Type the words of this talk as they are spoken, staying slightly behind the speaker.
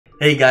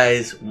Hey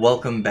guys,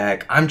 welcome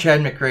back. I'm Chad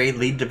McRae,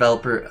 lead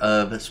developer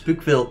of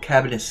Spookville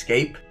Cabin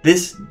Escape.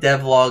 This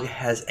devlog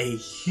has a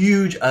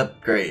huge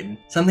upgrade,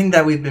 something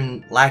that we've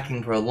been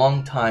lacking for a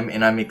long time,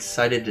 and I'm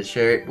excited to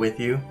share it with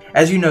you.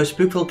 As you know,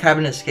 Spookville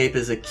Cabin Escape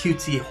is a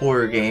cutesy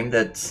horror game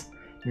that's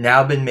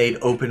now been made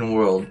open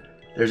world.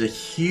 There's a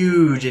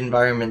huge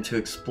environment to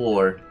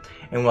explore,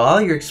 and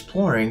while you're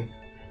exploring,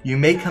 you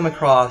may come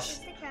across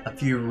a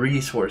few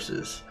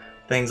resources,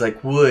 things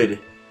like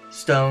wood,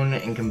 stone,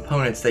 and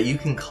components that you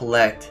can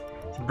collect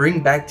to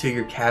bring back to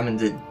your cabin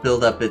to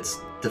build up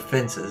its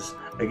defenses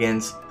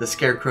against the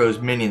scarecrow's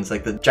minions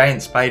like the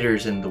giant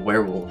spiders and the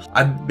werewolves.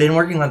 I've been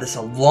working on this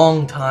a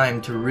long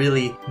time to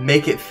really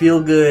make it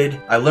feel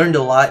good. I learned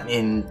a lot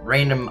in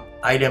random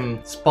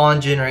item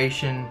spawn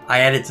generation. I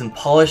added some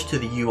polish to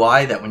the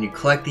UI that when you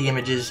collect the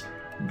images,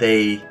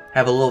 they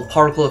have a little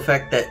particle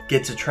effect that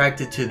gets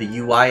attracted to the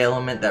UI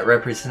element that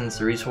represents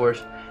the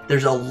resource.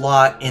 There's a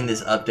lot in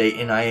this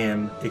update and I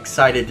am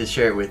excited to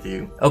share it with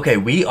you. Okay,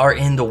 we are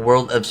in the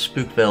world of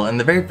Spookville, and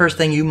the very first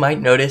thing you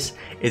might notice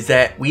is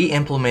that we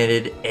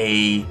implemented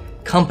a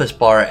compass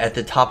bar at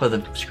the top of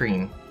the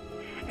screen.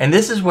 And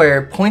this is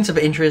where points of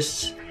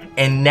interest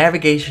and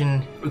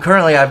navigation,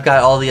 currently I've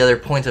got all the other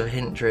points of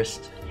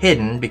interest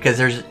hidden because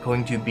there's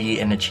going to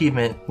be an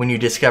achievement when you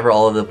discover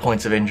all of the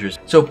points of interest.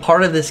 So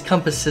part of this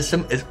compass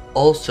system is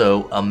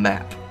also a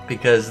map,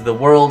 because the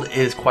world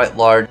is quite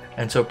large,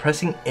 and so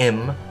pressing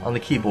M on the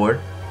keyboard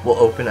will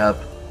open up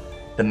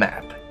the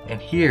map. And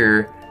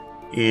here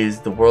is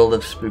the world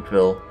of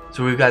Spookville.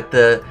 So we've got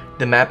the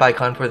map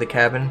icon for the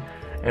cabin,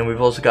 and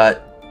we've also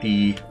got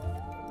the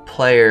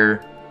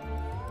player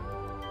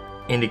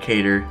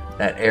indicator,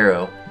 that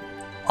arrow,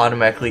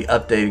 automatically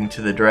updating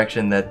to the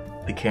direction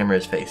that the camera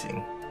is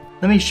facing.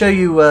 Let me show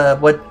you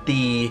what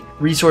the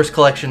resource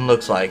collection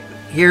looks like.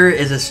 Here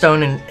is a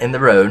stone in the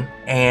road,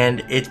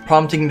 and it's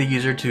prompting the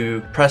user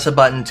to press a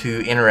button to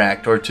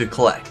interact or to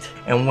collect.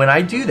 And when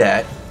I do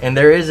that, and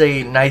there is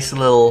a nice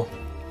little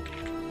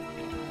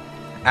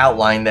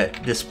outline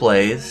that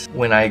displays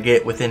when I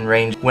get within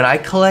range. When I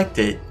collect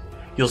it,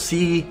 you'll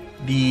see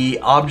the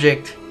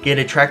object get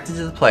attracted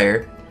to the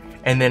player,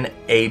 and then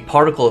a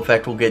particle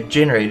effect will get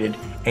generated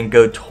and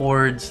go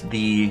towards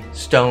the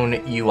stone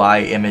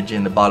UI image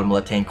in the bottom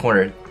left hand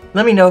corner.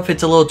 Let me know if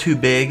it's a little too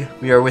big.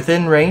 We are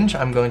within range.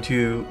 I'm going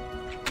to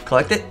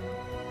collect it,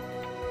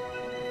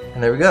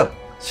 and there we go.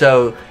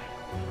 So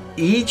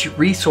each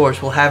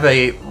resource will have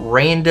a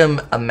random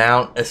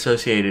amount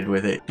associated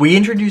with it. We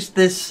introduced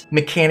this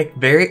mechanic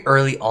very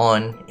early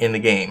on in the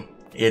game.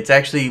 It's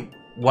actually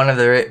one of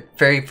the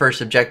very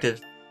first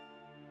objectives.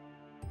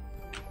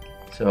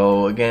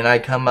 So again, I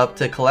come up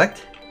to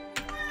collect.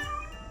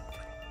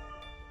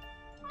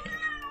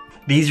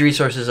 These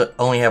resources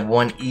only have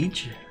one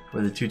each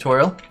for the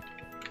tutorial.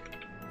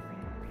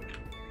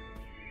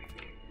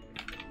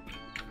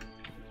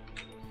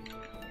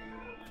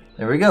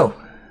 There we go.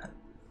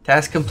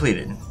 Task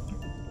completed.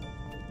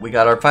 We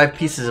got our 5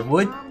 pieces of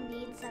wood.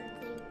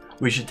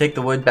 We should take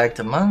the wood back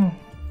to Mom.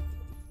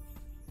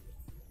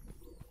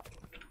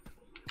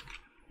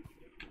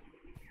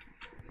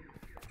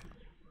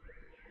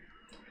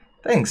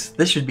 Thanks.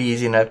 This should be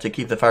easy enough to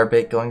keep the fire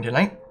pit going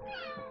tonight.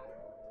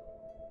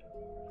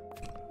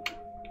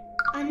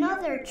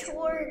 Another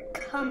chore,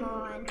 come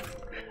on.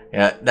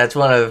 Yeah, that's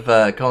one of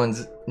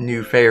Cohen's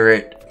new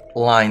favorite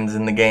lines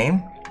in the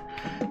game.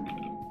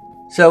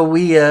 So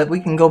we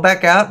can go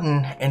back out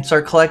and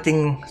start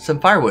collecting some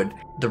firewood.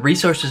 The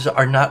resources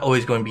are not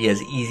always going to be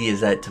as easy as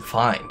that to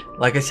find.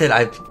 Like I said,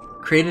 I've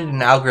created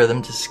an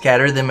algorithm to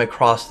scatter them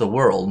across the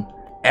world.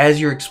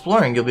 As you're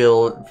exploring, you'll be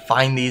able to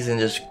find these and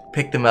just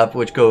pick them up,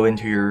 which go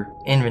into your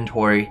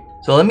inventory.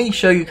 So let me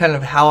show you kind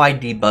of how I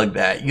debug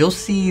that. You'll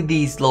see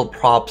these little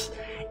props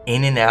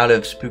in and out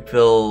of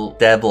Spookville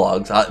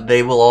devlogs.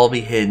 They will all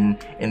be hidden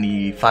in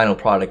the final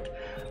product.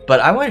 But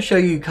I want to show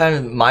you kind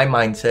of my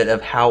mindset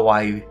of how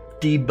I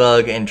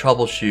debug and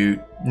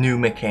troubleshoot new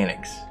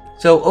mechanics.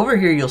 So over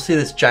here you'll see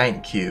this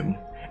giant cube,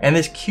 and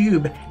this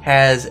cube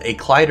has a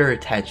collider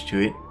attached to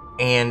it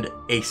and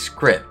a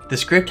script. The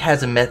script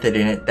has a method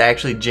in it that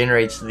actually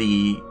generates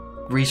the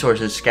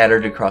resources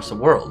scattered across the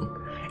world.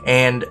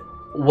 And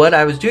what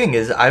I was doing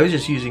is I was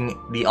just using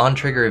the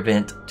onTrigger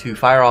event to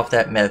fire off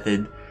that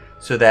method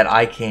so that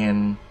I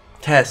can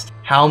test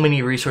how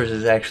many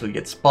resources actually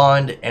get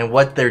spawned and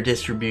what their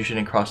distribution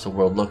across the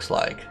world looks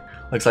like.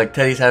 Looks like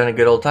Teddy's having a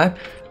good old time.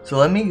 So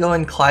let me go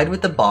and collide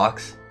with the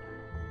box,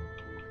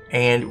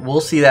 and we'll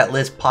see that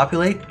list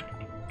populate,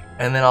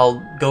 and then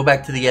I'll go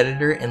back to the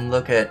editor and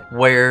look at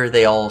where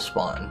they all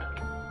spawned.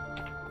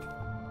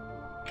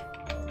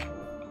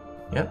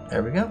 Yep,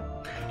 there we go.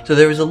 So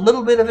there was a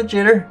little bit of a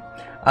jitter.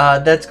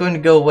 That's going to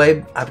go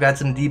away. I've got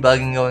some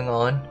debugging going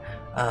on.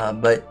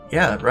 But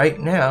yeah, right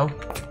now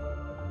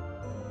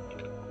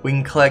we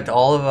can collect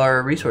all of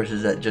our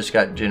resources that just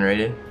got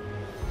generated.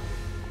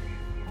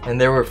 And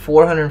there were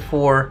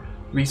 404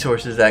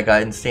 resources that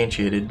got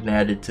instantiated and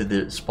added to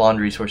the spawned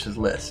resources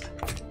list.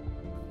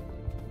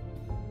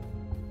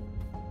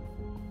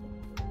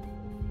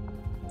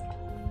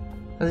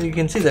 As you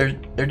can see,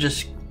 they're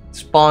just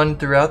spawned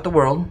throughout the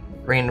world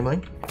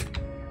randomly.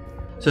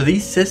 So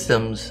these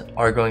systems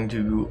are going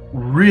to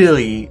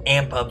really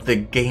amp up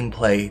the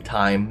gameplay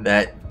time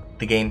that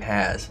the game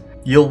has.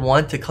 You'll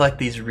want to collect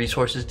these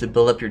resources to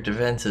build up your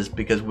defenses,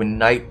 because when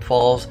night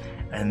falls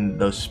and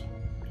those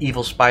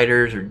evil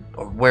spiders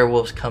or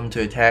werewolves come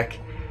to attack,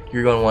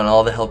 you're going to want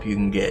all the help you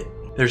can get.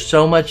 There's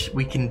so much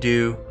we can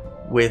do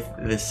with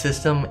this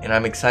system, and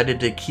I'm excited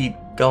to keep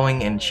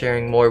going and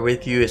sharing more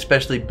with you,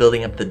 especially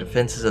building up the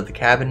defenses of the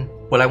cabin.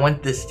 What I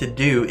want this to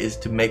do is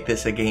to make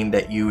this a game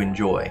that you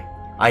enjoy.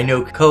 I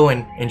know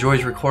Cohen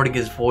enjoys recording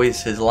his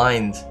voice, his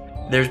lines.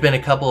 There's been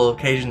a couple of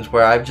occasions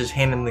where I've just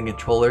handed him the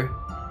controller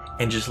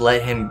and just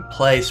let him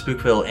play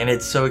Spookville, and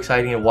it's so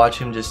exciting to watch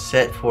him just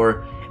sit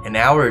for an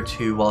hour or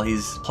two while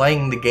he's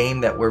playing the game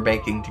that we're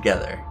making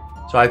together.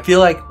 So I feel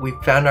like we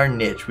found our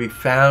niche, we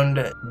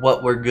found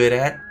what we're good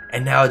at,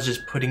 and now it's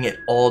just putting it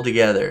all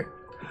together.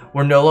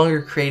 We're no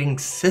longer creating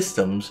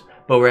systems,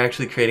 but we're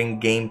actually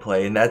creating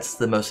gameplay, and that's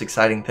the most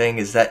exciting thing,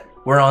 is that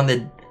we're on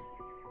the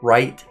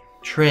right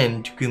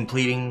trend to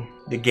completing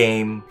the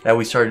game that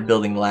we started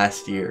building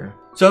last year.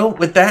 So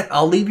with that,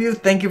 I'll leave you.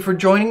 Thank you for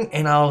joining,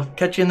 and I'll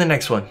catch you in the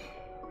next one.